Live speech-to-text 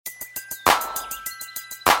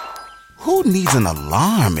Who needs an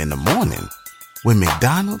alarm in the morning when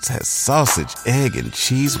McDonald's has sausage, egg, and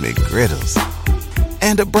cheese McGriddles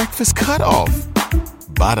and a breakfast cutoff?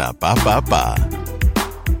 Ba-da-ba-ba-ba.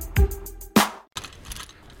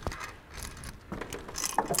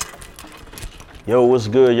 Yo, what's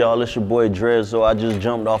good, y'all? It's your boy Drezzo. I just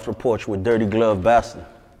jumped off the porch with Dirty Glove Bastard.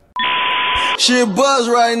 Shit buzz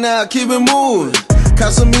right now, keep it moving.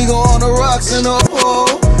 Casamigo on the rocks in the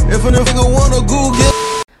hole. If a nigga wanna Google.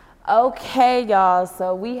 Okay, y'all,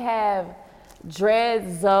 so we have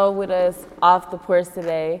Drezzo with us off the porch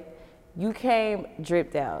today. You came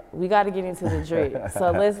dripped out. We got to get into the drip.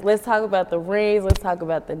 So let's talk about the rings, let's talk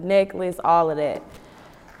about the necklace, all of that.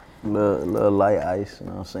 Little light ice, you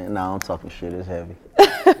know what I'm saying? Nah, I'm talking shit, it's heavy.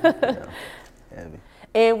 Yeah, heavy.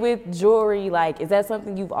 And with jewelry, like, is that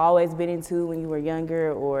something you've always been into when you were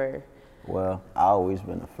younger, or? Well, I always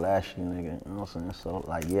been a flashy nigga, you know what I'm saying? So,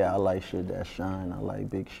 like, yeah, I like shit that shine, I like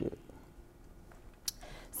big shit.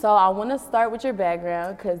 So I want to start with your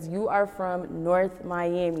background, because you are from North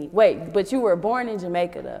Miami. Wait, but you were born in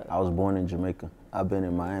Jamaica, though. I was born in Jamaica. I've been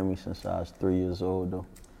in Miami since I was 3 years old, though.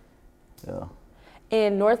 Yeah.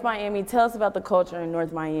 In North Miami, tell us about the culture in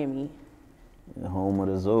North Miami. The home of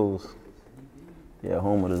the Zoes. Yeah,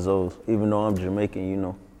 home of the Zoes. Even though I'm Jamaican, you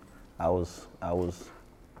know, I was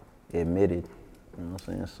admitted, you know what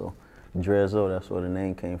I'm saying? So Drezzo, that's where the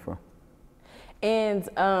name came from. And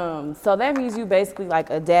so that means you basically like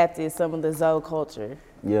adapted some of the Zoe culture.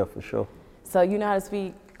 Yeah, for sure. So you know how to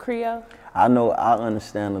speak Creole? I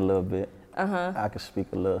understand a little bit. I can speak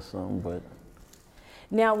a little something, but.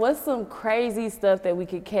 Now, what's some crazy stuff that we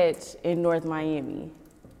could catch in North Miami?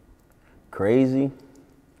 Crazy?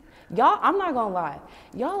 Y'all, I'm not gonna lie,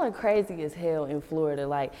 y'all are crazy as hell in Florida.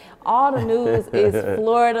 Like, all the news is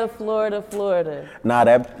Florida, Florida, Florida. Nah,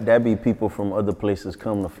 that be people from other places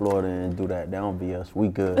come to Florida and do that. That don't be us. We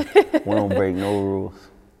good. We don't break no rules.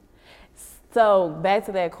 So, back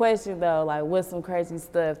to that question though, like, what's some crazy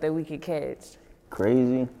stuff that we could catch?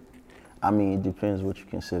 Crazy? I mean, it depends what you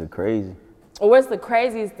consider crazy. Or what's the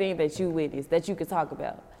craziest thing that you witnessed that you could talk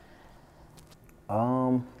about?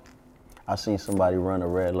 I seen somebody run a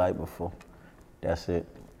red light before. That's it.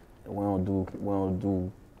 We don't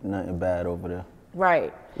do nothing bad over there.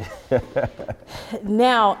 Right.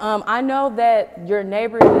 Now, I know that your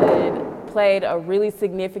neighborhood played a really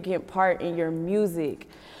significant part in your music.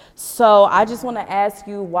 So I just want to ask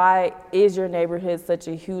you, why is your neighborhood such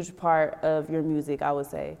a huge part of your music, I would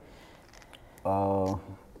say?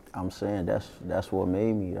 I'm saying that's what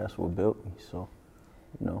made me, that's what built me. So,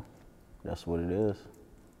 you know, that's what it is.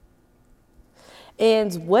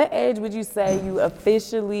 And what age would you say you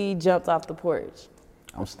officially jumped off the porch?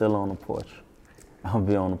 I'm still on the porch. I'll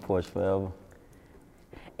be on the porch forever.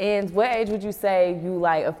 And what age would you say you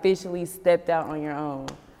like officially stepped out on your own?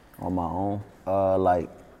 On my own? Like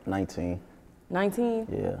 19. 19?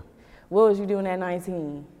 Yeah. What was you doing at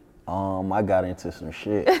 19? I got into some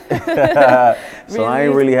shit. So really? I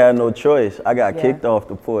ain't really had no choice. I got kicked off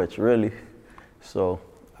the porch, really. So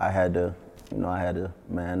I had to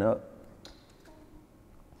man up.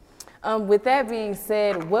 With that being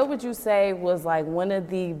said, what would you say was like one of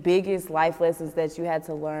the biggest life lessons that you had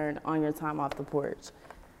to learn on your time off the porch?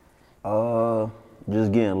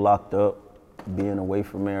 Just getting locked up, being away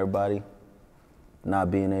from everybody, not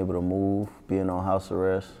being able to move, being on house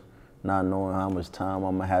arrest, not knowing how much time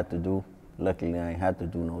I'm gonna have to do. Luckily, I ain't had to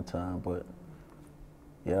do no time, but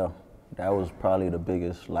yeah, that was probably the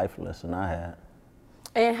biggest life lesson I had.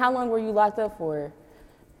 And how long were you locked up for?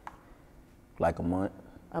 Like a month.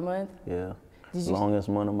 A month? Yeah. Longest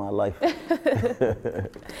month of my life.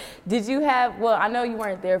 Did you have, well, I know you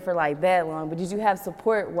weren't there for like that long, but did you have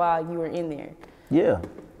support while you were in there? Yeah.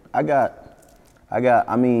 I got a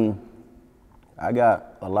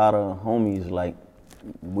lot of homies, like,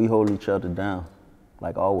 we hold each other down,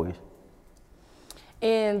 like always.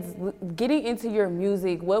 And getting into your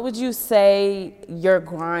music, what would you say your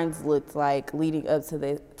grinds looked like leading up to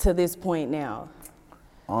this point now?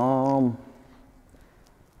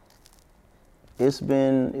 It's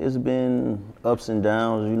been ups and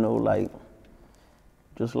downs, you know, like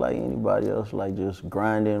just like anybody else, like just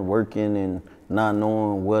grinding, working, and not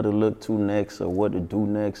knowing where to look to next or what to do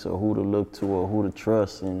next or who to look to or who to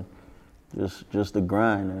trust, and just the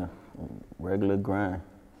grind, regular grind.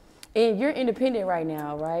 And you're independent right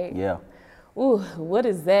now, right? Yeah. Ooh, what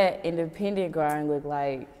does that independent grind look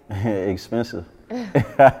like? Expensive.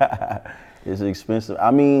 It's expensive. I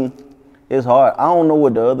mean, it's hard. I don't know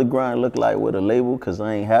what the other grind look like with a label because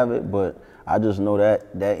I ain't have it, but I just know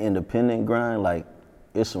that independent grind, like,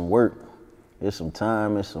 it's some work, it's some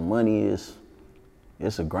time, it's some money,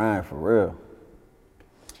 it's a grind for real.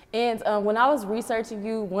 And when I was researching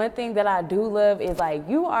you, one thing that I do love is like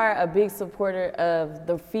you are a big supporter of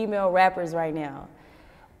the female rappers right now.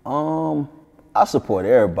 I support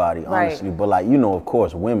everybody, Right. honestly, but like, you know, of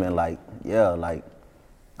course, women, like, yeah, like,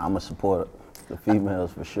 I'm a supporter the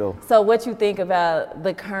females for sure. So what you think about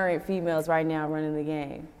the current females right now running the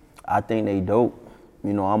game? I think they dope.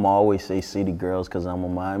 You know, I'm always say city girls because I'm a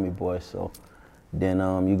Miami boy. So then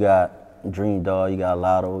you got Dream Doll, you got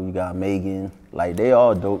Lotto, you got Megan. Like, they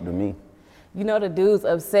all dope to me. You know the dudes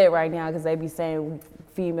upset right now because they be saying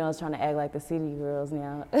females trying to act like the city girls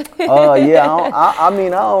now. Yeah, I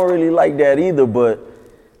mean, I don't really like that either, but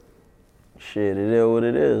shit, it is what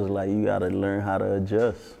it is. Like, you gotta learn how to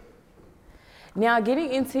adjust. Now,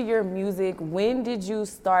 getting into your music, when did you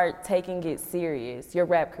start taking it serious, your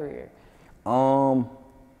rap career?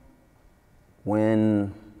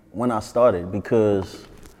 When I started, because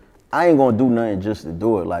I ain't gonna do nothing just to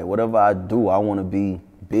do it. Like, whatever I do, I wanna be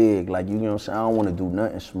big. Like, you know what I'm saying? I don't wanna do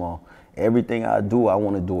nothing small. Everything I do, I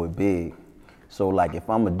wanna do it big. So like, if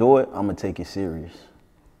I'ma do it, I'ma take it serious.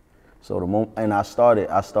 So and I started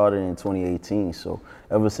in 2018. So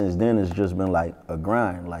ever since then, it's just been like a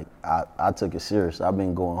grind. Like, I took it serious. I've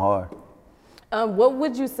been going hard. What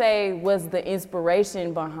would you say was the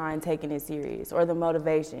inspiration behind taking it serious, or the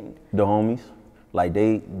motivation? The homies, like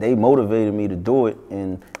they motivated me to do it,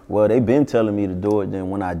 and well, they've been telling me to do it. Then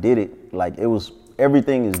when I did it, like, it was,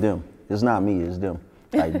 everything is them. It's not me, it's them.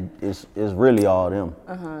 Like, it's really all them.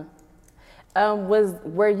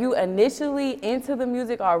 Were you initially into the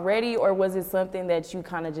music already, or was it something that you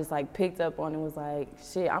kind of just like picked up on and was like,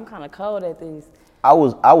 shit, I'm kind of cold at this? I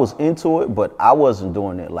was into it, but I wasn't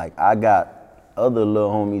doing it. Like, I got other little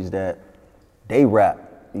homies that they rap,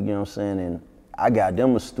 you know what I'm saying? And I got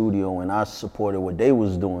them a studio and I supported what they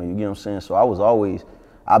was doing, you know what I'm saying? So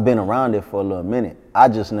I've been around it for a little minute. I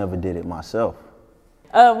just never did it myself.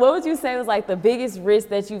 What would you say was like the biggest risk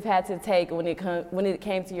that you've had to take when it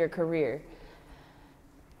came to your career?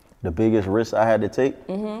 The biggest risk I had to take?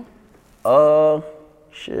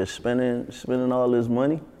 Shit, spending all this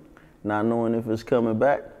money, not knowing if it's coming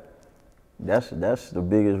back. That's the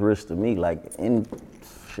biggest risk to me. Like, I'm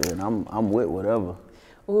with whatever.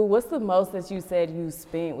 Ooh, what's the most that you said you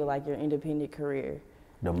spent with like your independent career?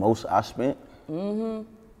 The most I spent?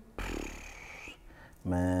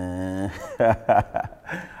 Man,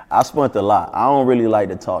 I spent a lot. I don't really like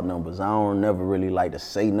to talk numbers. I don't never really like to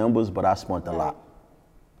say numbers, but I spent a lot.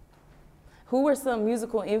 Who were some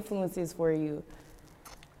musical influences for you?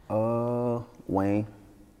 Wayne.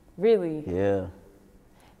 Really? Yeah.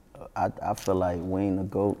 I feel like Wayne the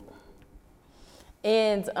GOAT.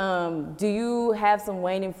 And do you have some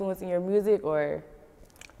Wayne influence in your music, or?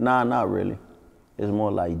 Nah, not really. It's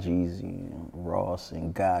more like Jeezy and Ross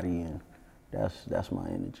and Gotti, and that's my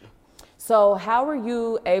energy. So how were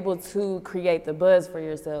you able to create the buzz for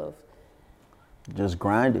yourself? Just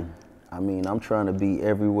grinding. I mean, I'm trying to be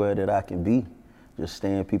everywhere that I can be. Just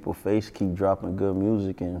stay in people's face, keep dropping good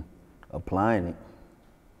music and applying it.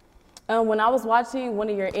 When I was watching one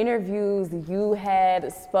of your interviews, you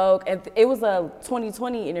had spoke, and it was a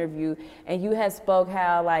 2020 interview, and you had spoke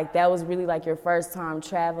how like that was really like your first time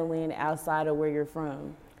traveling outside of where you're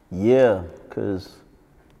from. Yeah, cause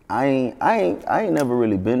I ain't never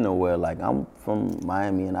really been nowhere. Like, I'm from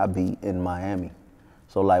Miami and I be in Miami.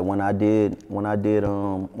 So like when I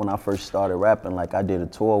first started rapping, like I did a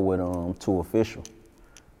tour with Two Official.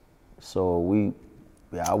 So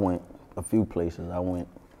I went a few places.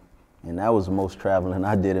 And that was the most traveling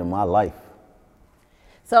I did in my life.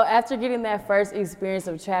 So after getting that first experience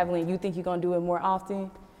of traveling, you think you're gonna do it more often?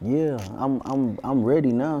 Yeah, I'm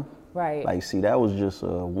ready now. Right. Like, see, that was just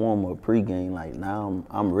a warm-up pregame. Like, now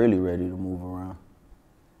I'm really ready to move around.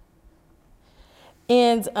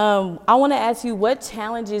 And I want to ask you, what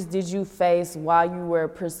challenges did you face while you were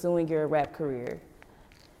pursuing your rap career?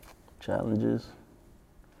 Challenges?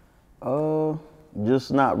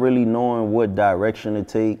 Just not really knowing what direction to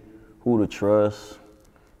take, who to trust,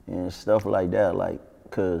 and stuff like that. Like,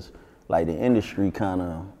 cause like the industry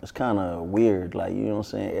it's kind of weird. Like, you know what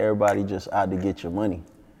I'm saying? Everybody just out to get your money.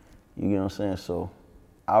 You know what I'm saying? So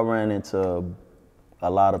I ran into a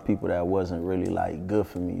lot of people that wasn't really like good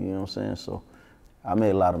for me. You know what I'm saying? So I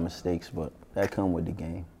made a lot of mistakes, but that come with the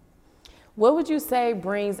game. What would you say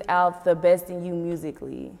brings out the best in you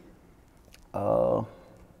musically? My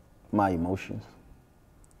emotions.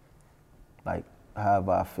 Like,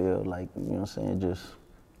 however I feel, like, you know what I'm saying, just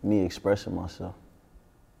me expressing myself.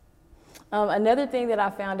 Another thing that I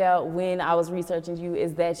found out when I was researching you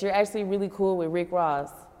is that you're actually really cool with Rick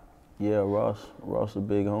Ross. Yeah, Ross a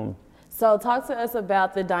big homie. So talk to us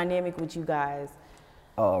about the dynamic with you guys.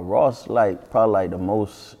 Ross, like, probably like the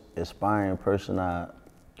most inspiring person I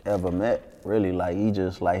ever met. Really, like he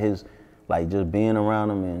just like his, like just being around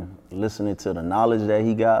him and listening to the knowledge that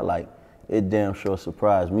he got, like it damn sure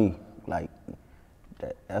surprised me. Like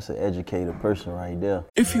that's an educated person right there.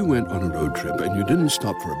 If you went on a road trip and you didn't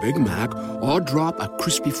stop for a Big Mac or drop a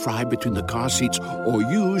crispy fry between the car seats or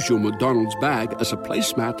use your McDonald's bag as a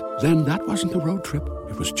placemat, then that wasn't a road trip.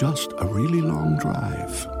 It was just a really long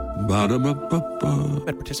drive. Ba-da-ba-ba-ba.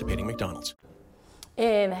 At participating McDonald's.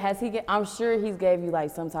 And I'm sure he's gave you like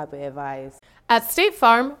some type of advice. At State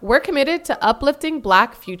Farm, we're committed to uplifting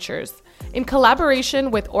Black futures. In collaboration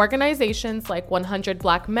with organizations like 100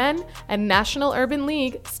 Black Men and National Urban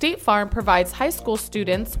League, State Farm provides high school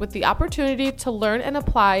students with the opportunity to learn and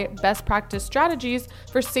apply best practice strategies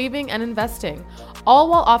for saving and investing, all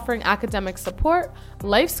while offering academic support,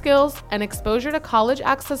 life skills, and exposure to college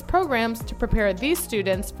access programs to prepare these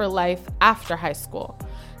students for life after high school.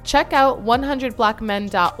 Check out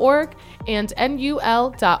 100blackmen.org and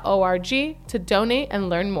nul.org to donate and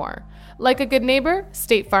learn more. Like a good neighbor,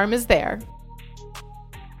 State Farm is there.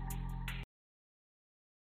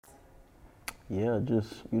 Yeah,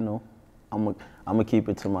 just, I'm gonna keep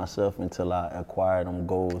it to myself until I acquire them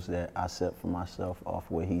goals that I set for myself off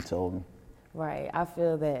what he told me. Right, I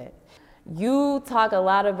feel that. You talk a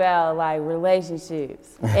lot about like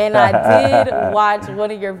relationships, and I did watch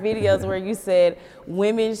one of your videos where you said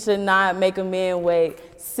women should not make a man wait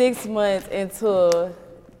 6 months until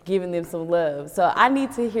giving them some love. So I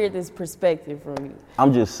need to hear this perspective from you.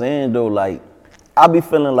 I'm just saying though, like I be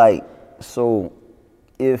feeling like, so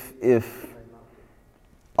if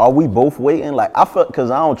are we both waiting? Like I feel,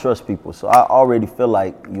 cause I don't trust people, so I already feel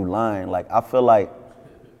like you lying. Like I feel like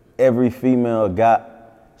every female got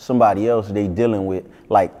somebody else they dealing with.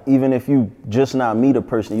 Like even if you just not meet a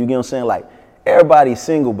person, you get what I'm saying? Like everybody's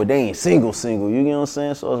single, but they ain't single. You get what I'm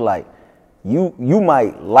saying? So it's like you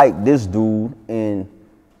might like this dude and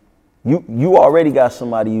you already got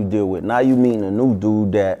somebody you deal with. Now you meeting a new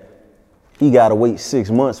dude that he gotta wait 6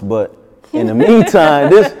 months, but in the meantime,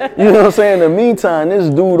 this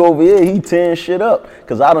dude over here, he tearing shit up.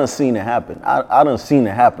 Cause I done seen it happen. I done seen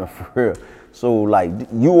it happen for real. So like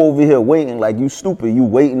you over here waiting, like you stupid, you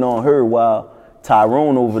waiting on her while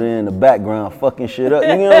Tyrone over there in the background fucking shit up.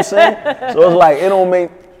 You know what I'm saying? So it's like,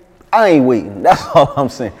 I ain't waiting. That's all I'm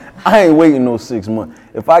saying. I ain't waiting no 6 months.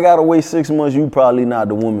 If I gotta wait 6 months, you probably not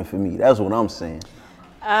the woman for me. That's what I'm saying.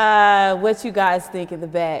 What you guys think in the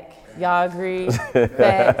back? Y'all agree?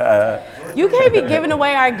 Facts. You can't be giving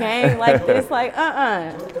away our game like this. Like,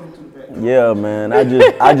 Yeah, man.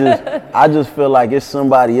 I just feel like it's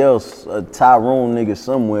somebody else, a Tyrone nigga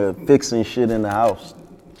somewhere, fixing shit in the house,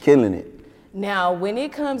 killing it. Now, when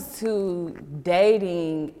it comes to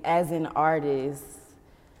dating as an artist,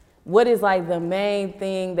 what is like the main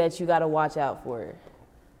thing that you gotta watch out for?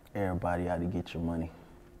 Everybody ought to get your money.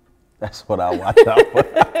 That's what I watch out for.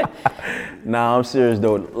 Nah, I'm serious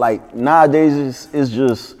though. Like nowadays,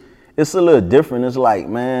 it's a little different. It's like,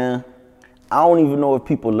 man, I don't even know if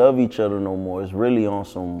people love each other no more. It's really on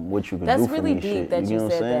some what you can do for me shit. That's really deep that you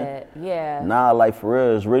said that. Yeah. Nah, like for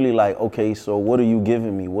real, it's really like, okay, so what are you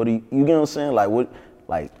giving me? You get what I'm saying? Like what?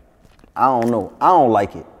 Like I don't know. I don't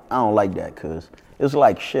like it. I don't like that because it's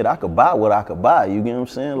like shit. I could buy what I could buy. You get what I'm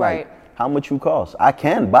saying? Right. Like how much you cost? I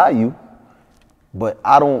can buy you. But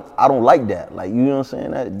I don't like that. Like, you know what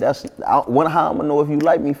I'm saying? How I'm gonna know if you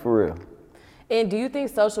like me for real. And do you think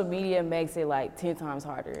social media makes it like 10 times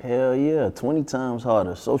harder? Hell yeah, 20 times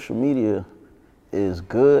harder. Social media is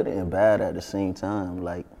good and bad at the same time.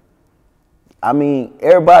 Like, I mean,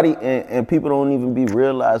 everybody and people don't even be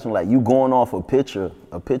realizing like you going off a picture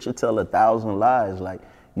tell 1,000 lies. Like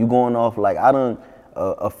you going off like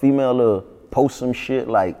a female will post some shit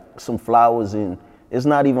like some flowers and it's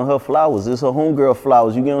not even her flowers, it's her homegirl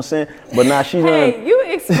flowers, you get what I'm saying? But now she's you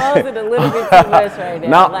exposed it a little bit too much right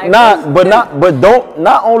now.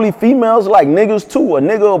 Not only females, like niggas too. A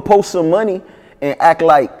nigga will post some money and act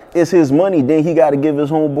like it's his money, then he gotta give his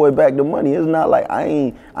homeboy back the money. It's not like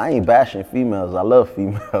I ain't bashing females. I love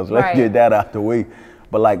females. Let's get that out the way.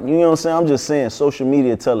 But like, you know what I'm saying? I'm just saying social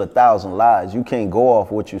media tell 1,000 lies. You can't go off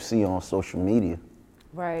what you see on social media.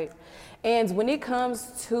 Right. And when it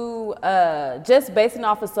comes to just basing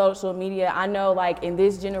off of social media, I know like in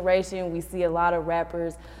this generation, we see a lot of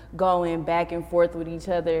rappers going back and forth with each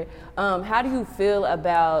other. How do you feel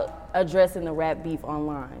about addressing the rap beef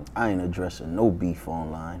online? I ain't addressing no beef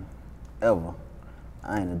online, ever.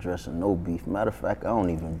 I ain't addressing no beef. Matter of fact, I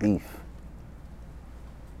don't even beef.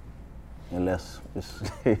 Unless it's,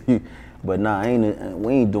 but nah,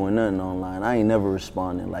 we ain't doing nothing online. I ain't never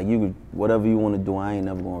responding. Like whatever you want to do, I ain't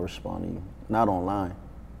never gonna respond to you. Not online.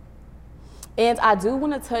 And I do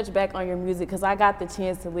want to touch back on your music because I got the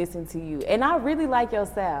chance to listen to you. And I really like your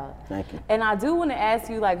style. Thank you. And I do want to ask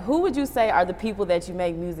you, like, who would you say are the people that you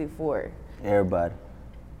make music for? Everybody.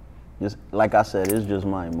 Just like I said, it's just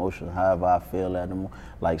my emotions, however I feel at them.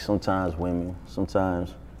 Like sometimes women,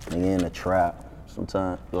 sometimes nigga in the trap,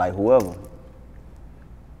 sometimes like whoever.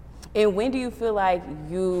 And when do you feel like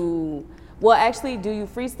you, well, actually, do you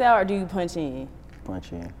freestyle or do you punch in?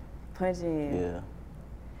 Punch in. Punch in. Yeah.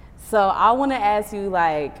 So I want to ask you,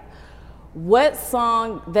 like, what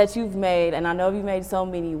song that you've made, and I know you've made so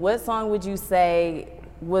many, what song would you say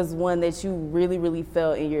was one that you really, really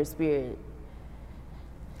felt in your spirit?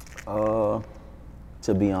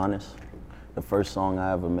 To be honest, the first song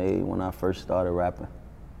I ever made when I first started rapping.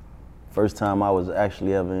 First time I was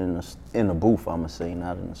actually ever in the booth, I'ma say,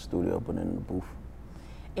 not in the studio, but in the booth.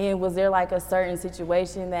 And was there like a certain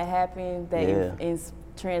situation that happened that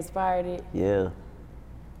transpired it? Yeah,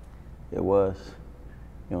 it was.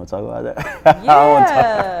 You want to talk about that?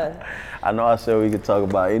 Yeah. I know I said we could talk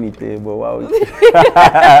about anything, but why would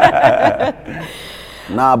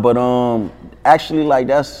Nah, but actually, like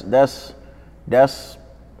that's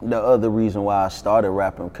the other reason why I started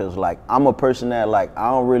rapping, cause like I'm a person that like I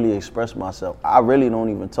don't really express myself. I really don't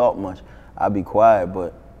even talk much. I be quiet,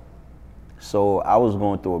 but so I was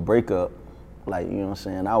going through a breakup, like you know what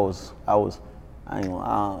I'm saying. I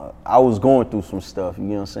was going through some stuff. You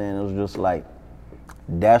know what I'm saying. It was just like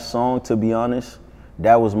that song. To be honest,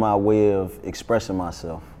 that was my way of expressing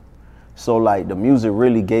myself. So like the music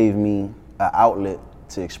really gave me an outlet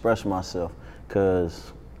to express myself,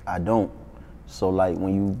 cause I don't. So like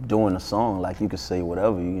when you doing a song, like you can say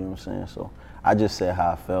whatever, you know what I'm saying? So I just said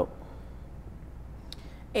how I felt.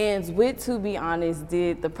 And with To Be Honest,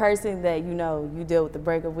 did the person that you dealt with the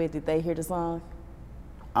breakup with, did they hear the song?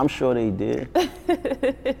 I'm sure they did.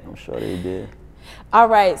 I'm sure they did. All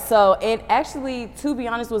right, so, and actually, To Be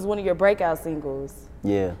Honest was one of your breakout singles.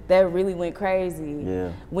 Yeah. That really went crazy.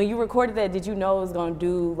 Yeah. When you recorded that, did you know it was gonna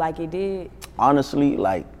do like it did? Honestly,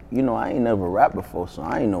 like, you know, I ain't never rapped before, so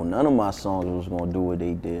I ain't know none of my songs was gonna do what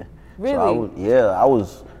they did. Really? So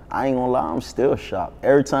I ain't gonna lie, I'm still shocked.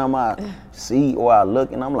 Every time I see or I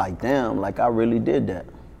look and I'm like, damn, like I really did that.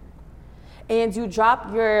 And you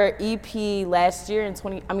dropped your EP last year in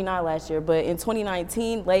not last year, but in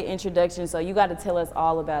 2019, late introduction, so you gotta tell us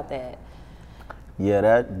all about that. Yeah,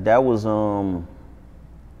 that was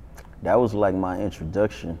like my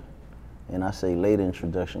introduction. And I say late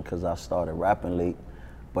introduction because I started rapping late.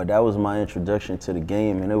 But that was my introduction to the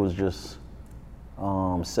game, and it was just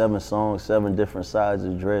 7 songs, 7 different sides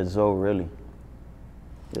of Dread Zoe, really.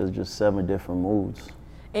 It was just 7 different moods.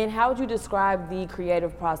 And how would you describe the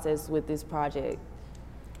creative process with this project?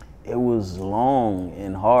 It was long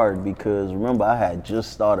and hard because remember I had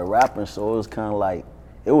just started rapping, so it was kind of like,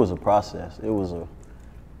 it was a process. It was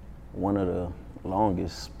one of the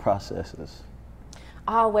longest processes.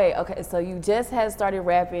 Oh, wait, okay, so you just had started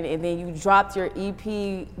rapping and then you dropped your EP.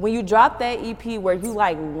 When you dropped that EP, were you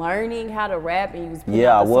like learning how to rap and you was putting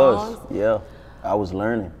out the songs? Yeah, I was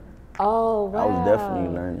learning. Oh, wow. I was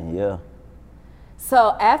definitely learning, yeah.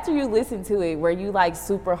 So after you listened to it, were you like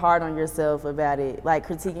super hard on yourself about it, like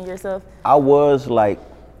critiquing yourself? I was like,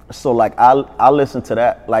 so like I listen to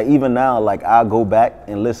that, like even now, like I go back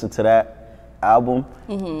and listen to that album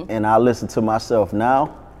and I listen to myself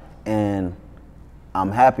now and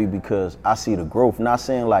I'm happy because I see the growth. Not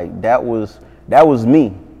saying like that was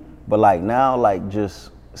me, but like now, like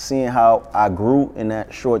just seeing how I grew in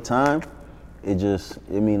that short time, it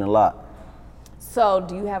mean a lot. So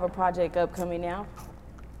do you have a project upcoming now?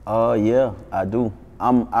 Yeah, I do.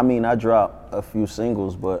 I dropped a few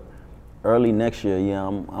singles, but early next year, yeah,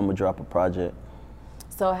 I'm gonna drop a project.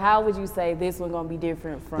 So how would you say this one gonna be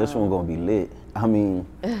different from? This one gonna be lit. I mean,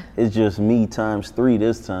 it's just me times 3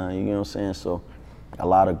 this time, you know what I'm saying? So a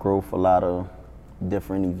lot of growth, a lot of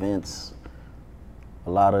different events, a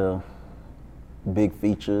lot of big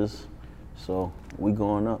features. So we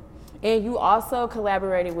going up. And you also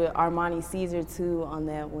collaborated with Armani Caesar too on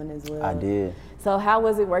that one as well. I did. So how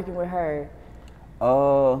was it working with her?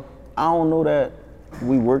 I don't know that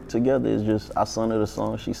we worked together. It's just I sung her the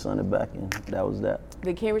song, she sung it back, and that was that.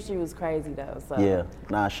 The chemistry was crazy though. So. Yeah,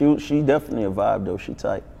 nah, she definitely a vibe though. She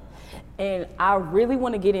tight. And I really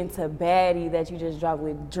want to get into Baddie that you just dropped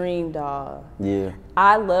with Dream Doll. Yeah.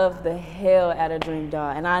 I love the hell out of Dream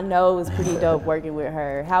Doll, and I know it was pretty dope working with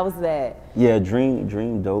her. How was that? Yeah,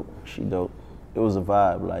 Dream dope. She dope. It was a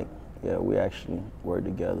vibe. Like, yeah, we actually worked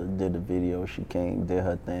together, did the video. She came, did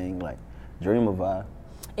her thing. Like, Dream a vibe.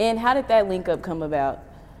 And how did that link up come about?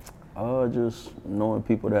 Just knowing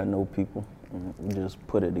people that know people, and we just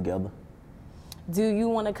put it together. Do you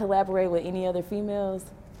want to collaborate with any other females?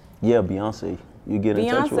 Yeah, Beyonce. You get in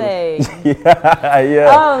touch with her? Beyonce. Yeah.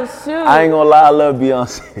 Oh, shoot. I ain't gonna lie, I love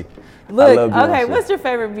Beyonce. I Look, love Beyonce. okay, what's your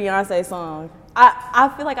favorite Beyonce song?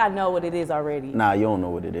 I feel like I know what it is already. Nah, you don't know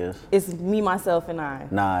what it is. It's Me, Myself, and I.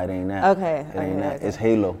 Nah, it ain't that. Okay, It ain't that. okay. It's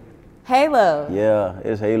Halo. Halo. Yeah,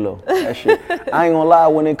 it's Halo. That shit. I ain't gonna lie,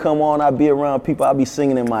 when it come on, I be around people, I be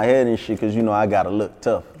singing in my head and shit, cause you know I gotta look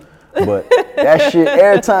tough. But that shit,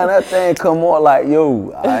 every time that thing come on, like,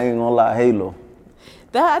 yo, I ain't gonna lie, Halo.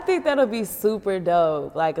 I think that'll be super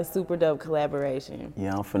dope, like a super dope collaboration.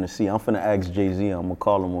 Yeah, I'm finna ask Jay-Z, I'm gonna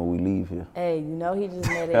call him when we leave here. Hey, you know he just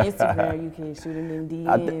made an Instagram. You can shoot him in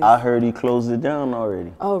DMs. I heard he closed it down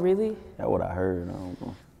already. Oh, really? That's what I heard, I don't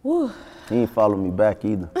know. Woo. He ain't follow me back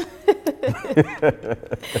either.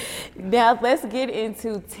 Now let's get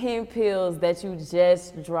into 10 Pills that you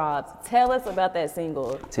just dropped. Tell us about that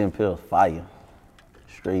single. 10 Pills, fire.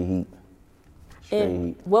 Straight heat. Straight And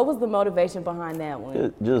heat. what was the motivation behind that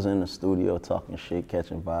one? Just in the studio talking shit,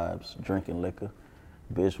 catching vibes, drinking liquor.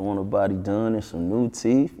 Bitch want a body done and some new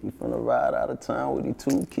teeth. You finna ride out of town with these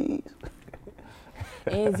 2 keys.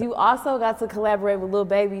 And you also got to collaborate with Lil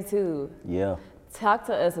Baby too. Yeah. Talk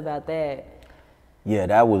to us about that. Yeah,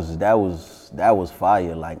 that was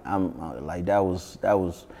fire. Like that was.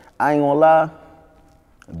 I ain't gonna lie,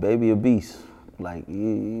 Baby a beast. Like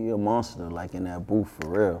he a monster. Like in that booth for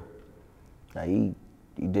real. Like he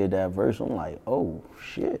did that verse. I'm like, oh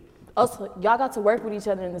shit. Oh, so y'all got to work with each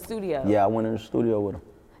other in the studio. Yeah, I went in the studio with him.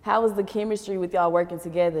 How was the chemistry with y'all working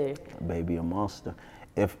together? Baby a monster.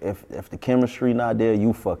 If the chemistry not there,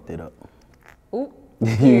 you fucked it up. Ooh.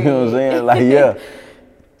 You know what I'm saying? Like yeah.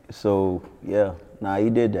 So yeah, he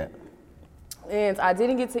did that. And I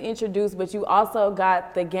didn't get to introduce, but you also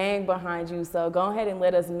got the gang behind you. So go ahead and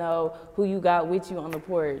let us know who you got with you on the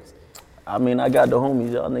porch. I mean, I got the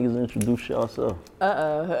homies. Y'all niggas introduce yourself. You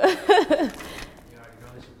already know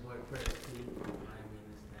it's your boy Press T. I ain't in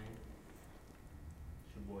this thing.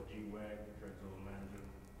 It's your boy G-Wag, Director Manager.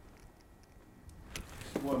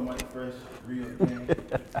 It's your boy Mike Fresh, real gang.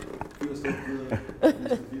 Feel so good. Used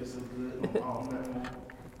to feel so good on all platforms.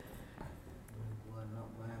 Boy, not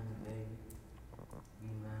Miami, baby.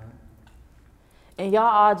 You man. And y'all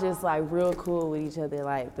all just like real cool with each other.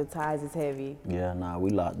 Like the ties is heavy. Yeah,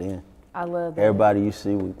 we locked in. I love that. Everybody you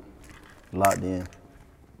see, we locked in.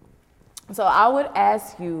 So I would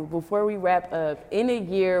ask you, before we wrap up, in a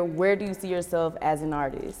year, where do you see yourself as an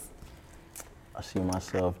artist? I see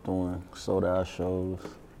myself doing sold-out shows,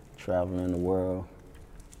 traveling the world,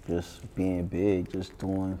 just being big, just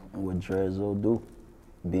doing what Drezzo do,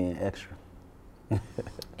 being extra.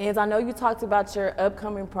 And I know you talked about your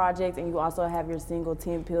upcoming project and you also have your single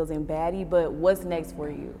 10 Pills and Baddie, but what's next for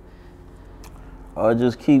you?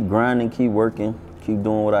 Just keep grinding, keep working, keep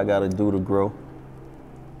doing what I gotta do to grow.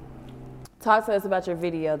 Talk to us about your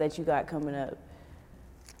video that you got coming up.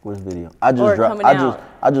 Which video? Or coming out.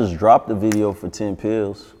 I just dropped the video for 10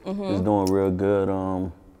 Pills. Mm-hmm. It's doing real good.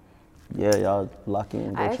 Yeah, y'all lock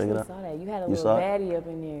in, go I check it actually out. saw that. You had a You little saw it? baddie up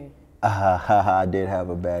in there. I did have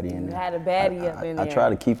a baddie in You there. had a baddie up in there. I try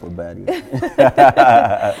to keep a baddie.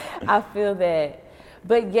 I feel that.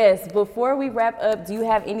 But yes, before we wrap up, do you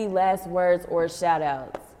have any last words or shout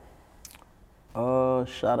outs?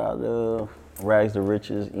 Shout out to Rags to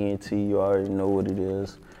Riches, ENT, you already know what it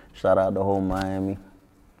is. Shout out to whole Miami.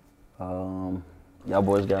 Y'all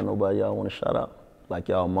boys got nobody y'all want to shout out? Like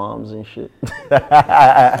y'all moms and shit?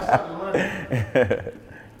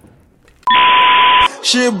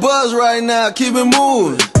 Shit buzz right now, keep it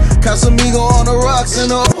moving. Casamigo on the rocks in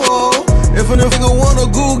the hole. If a nigga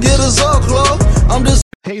wanna go get us all close, I'm just.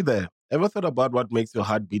 Hey there, ever thought about what makes your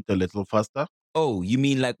heart beat a little faster? Oh, you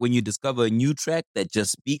mean like when you discover a new track that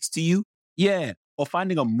just speaks to you? Yeah, or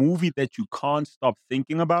finding a movie that you can't stop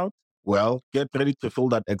thinking about? Well, get ready to feel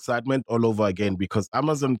that excitement all over again because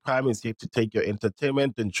Amazon Prime is here to take your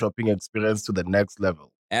entertainment and shopping experience to the next level.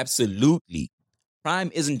 Absolutely.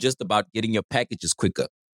 Prime isn't just about getting your packages quicker.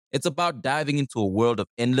 It's about diving into a world of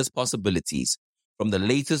endless possibilities, from the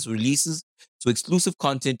latest releases to exclusive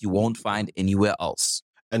content you won't find anywhere else.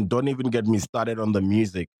 And don't even get me started on the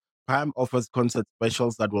music. Prime offers concert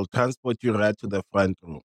specials that will transport you right to the front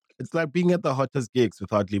row. It's like being at the hottest gigs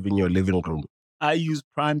without leaving your living room. I use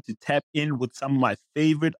Prime to tap in with some of my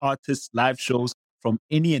favorite artists' live shows from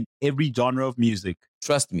any and every genre of music.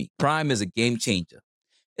 Trust me, Prime is a game changer.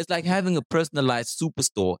 It's like having a personalized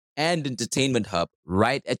superstore and entertainment hub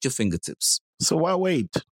right at your fingertips. So why wait?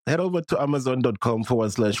 Head over to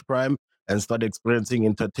amazon.com/Prime and start experiencing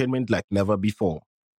entertainment like never before.